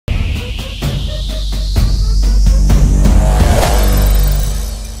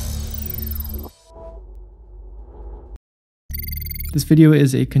This video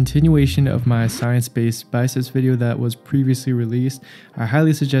is a continuation of my science-based biceps video that was previously released. I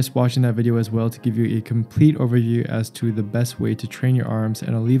highly suggest watching that video as well to give you a complete overview as to the best way to train your arms,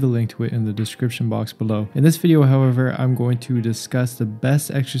 and I'll leave a link to it in the description box below. In this video, however, I'm going to discuss the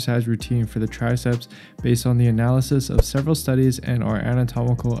best exercise routine for the triceps based on the analysis of several studies and our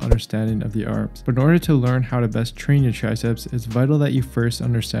anatomical understanding of the arms. But in order to learn how to best train your triceps, it's vital that you first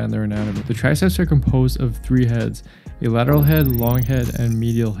understand their anatomy. The triceps are composed of three heads: a lateral head, long head, and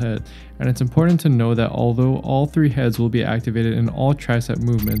medial head. And it's important to know that although all three heads will be activated in all tricep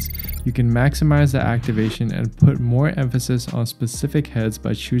movements, you can maximize the activation and put more emphasis on specific heads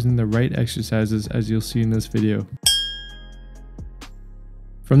by choosing the right exercises, as you'll see in this video.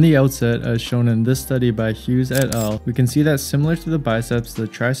 From the outset, as shown in this study by Hughes et al., we can see that similar to the biceps, the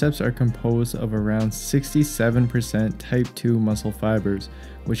triceps are composed of around 67% type 2 muscle fibers,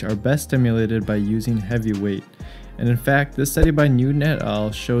 which are best stimulated by using heavy weight. And in fact, this study by Newton et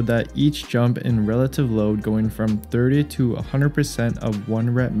al. Showed that each jump in relative load going from 30 to 100% of 1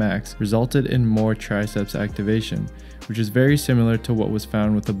 rep max resulted in more triceps activation, which is very similar to what was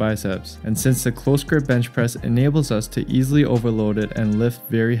found with the biceps. And since the close grip bench press enables us to easily overload it and lift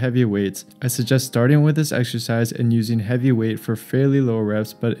very heavy weights, I suggest starting with this exercise and using heavy weight for fairly low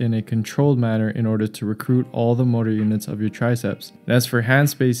reps, but in a controlled manner in order to recruit all the motor units of your triceps. And as for hand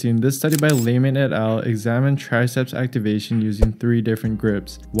spacing, this study by Lehman et al. Examined triceps activation using 3 different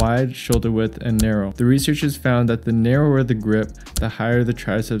grips: wide, shoulder width, and narrow. The researchers found that the narrower the grip, the higher the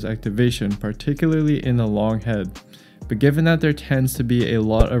triceps activation, particularly in the long head. But given that there tends to be a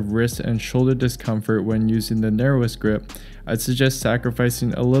lot of wrist and shoulder discomfort when using the narrowest grip, I'd suggest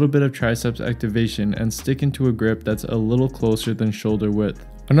sacrificing a little bit of triceps activation and sticking to a grip that's a little closer than shoulder width.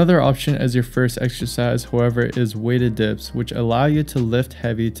 Another option as your first exercise, however, is weighted dips, which allow you to lift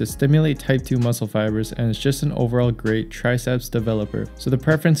heavy to stimulate type 2 muscle fibers, and it's just an overall great triceps developer. So the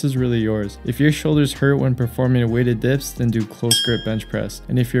preference is really yours. If your shoulders hurt when performing weighted dips, then do close grip bench press.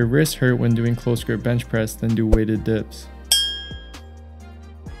 And if your wrists hurt when doing close grip bench press, then do weighted dips.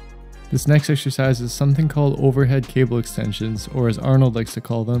 This next exercise is something called overhead cable extensions, or as Arnold likes to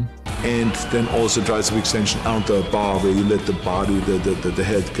call them. And then also tricep extension on the bar, where you let the body, the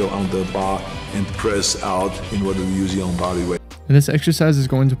head go on the bar and press out in order to use your own body weight. And this exercise is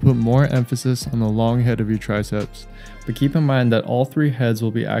going to put more emphasis on the long head of your triceps. But keep in mind that all 3 heads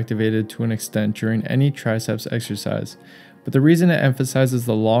will be activated to an extent during any triceps exercise. But the reason it emphasizes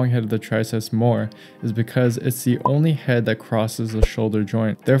the long head of the triceps more is because it's the only head that crosses the shoulder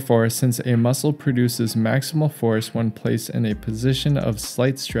joint. Therefore, since a muscle produces maximal force when placed in a position of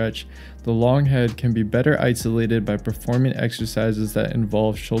slight stretch, the long head can be better isolated by performing exercises that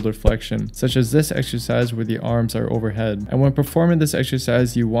involve shoulder flexion, such as this exercise where the arms are overhead. And when performing this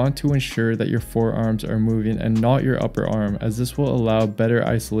exercise, you want to ensure that your forearms are moving and not your upper arm, as this will allow better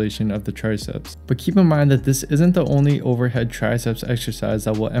isolation of the triceps. But keep in mind that this isn't the only overhead triceps exercise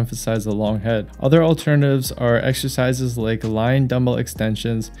that will emphasize the long head. Other alternatives are exercises like lying dumbbell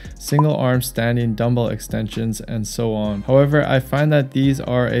extensions, single arm standing dumbbell extensions, and so on. However, I find that these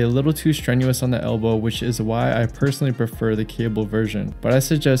are a little too strenuous on the elbow, which is why I personally prefer the cable version. But I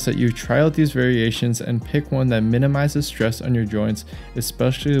suggest that you try out these variations and pick one that minimizes stress on your joints,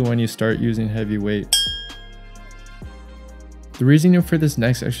 especially when you start using heavy weight. The reasoning for this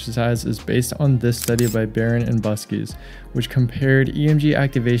next exercise is based on this study by Barron and Buskis, which compared EMG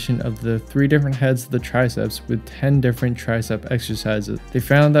activation of the 3 different heads of the triceps with 10 different tricep exercises. They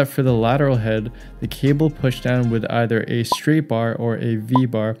found that for the lateral head, the cable pushdown with either a straight bar or a V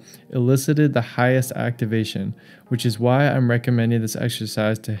bar elicited the highest activation, which is why I'm recommending this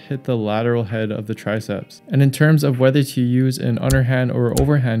exercise to hit the lateral head of the triceps. And in terms of whether to use an underhand or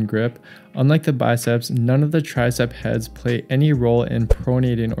overhand grip, unlike the biceps, none of the tricep heads play any role in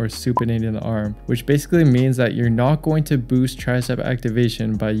pronating or supinating the arm, which basically means that you're not going to boost tricep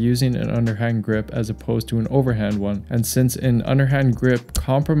activation by using an underhand grip as opposed to an overhand one. And since an underhand grip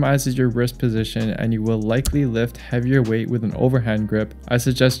compromises your wrist position and you will likely lift heavier weight with an overhand grip, I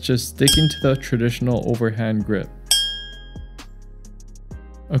suggest just sticking to the traditional overhand grip.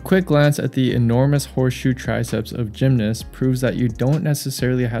 A quick glance at the enormous horseshoe triceps of gymnasts proves that you don't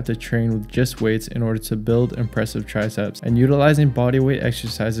necessarily have to train with just weights in order to build impressive triceps, and utilizing bodyweight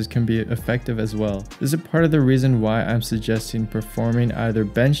exercises can be effective as well. This is part of the reason why I'm suggesting performing either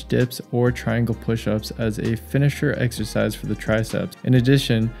bench dips or triangle push-ups as a finisher exercise for the triceps. In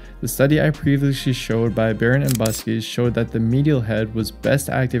addition, the study I previously showed by Barron and Buskis showed that the medial head was best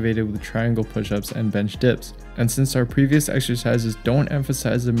activated with triangle push-ups and bench dips. And since our previous exercises don't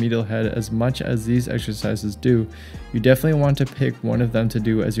emphasize the medial head as much as these exercises do, you definitely want to pick one of them to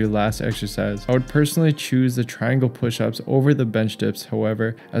do as your last exercise. I would personally choose the triangle push-ups over the bench dips,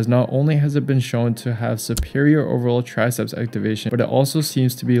 however, as not only has it been shown to have superior overall triceps activation, but it also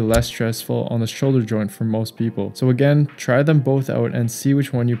seems to be less stressful on the shoulder joint for most people. So again, try them both out and see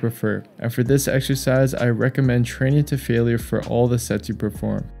which one you prefer. And for this exercise, I recommend training to failure for all the sets you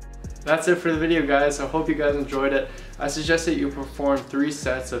perform. That's it for the video, guys. I hope you guys enjoyed it. I suggest that you perform 3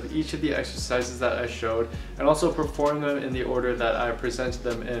 sets of each of the exercises that I showed and also perform them in the order that I presented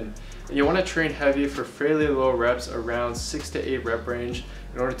them in. And you want to train heavy for fairly low reps, around 6 to 8 rep range,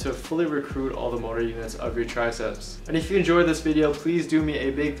 in order to fully recruit all the motor units of your triceps. And if you enjoyed this video, please do me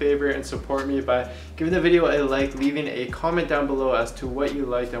a big favor and support me by giving the video a like, leaving a comment down below as to what you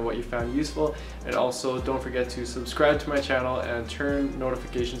liked and what you found useful, and also don't forget to subscribe to my channel and turn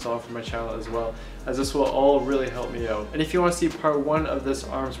notifications on for my channel as well, as this will all really help me out. And if you want to see part 1 of this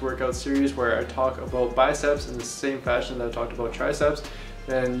arms workout series where I talk about biceps in the same fashion that I talked about triceps,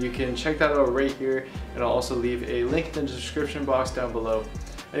 then you can check that out right here, and I'll also leave a link in the description box down below.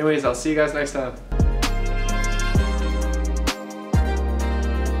 Anyways, I'll see you guys next time.